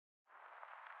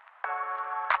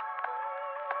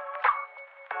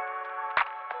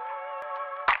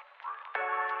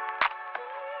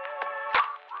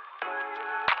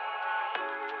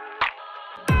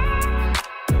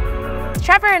It's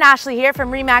Trevor and Ashley here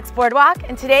from Remax Boardwalk,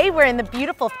 and today we're in the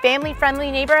beautiful family-friendly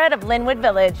neighborhood of Linwood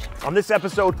Village. On this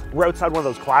episode, we're outside one of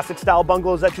those classic style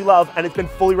bungalows that you love, and it's been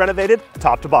fully renovated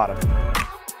top to bottom.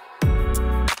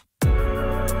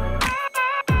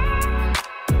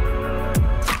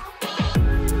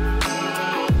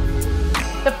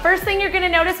 The first thing you're going to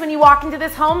notice when you walk into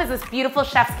this home is this beautiful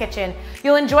chef's kitchen.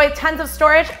 You'll enjoy tons of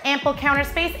storage, ample counter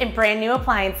space, and brand new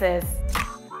appliances.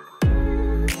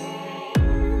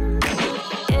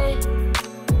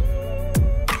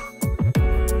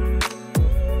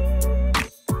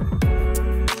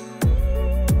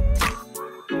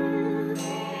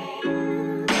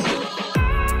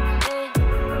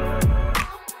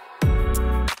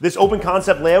 This open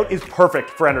concept layout is perfect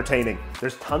for entertaining.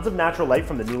 There's tons of natural light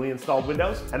from the newly installed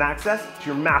windows and access to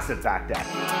your massive back deck.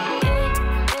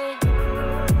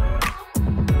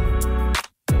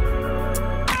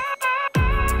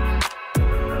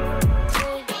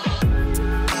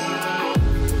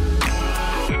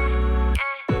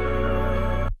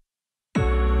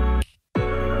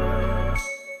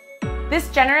 This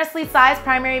generously sized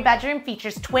primary bedroom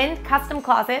features twin custom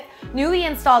closet, newly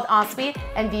installed ensuite,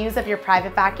 and views of your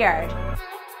private backyard.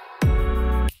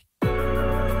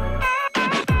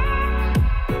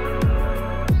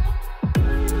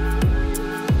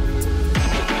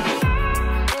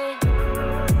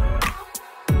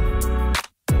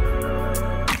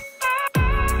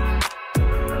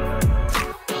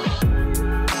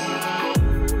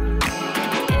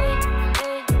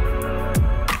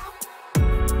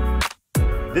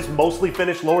 This mostly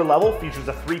finished lower level features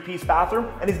a 3-piece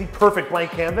bathroom and is the perfect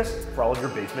blank canvas for all of your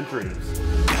basement dreams.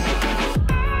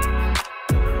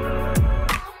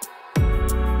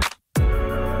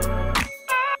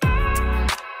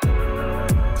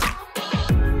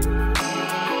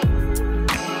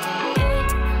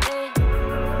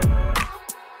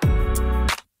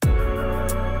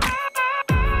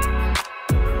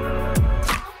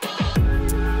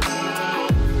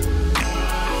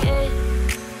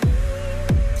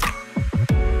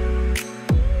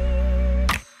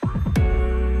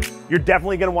 You're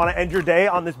definitely going to want to end your day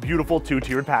on this beautiful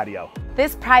 2-tiered patio.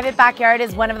 This private backyard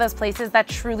is one of those places that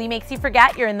truly makes you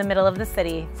forget you're in the middle of the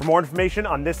city. For more information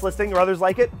on this listing or others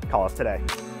like it, call us today.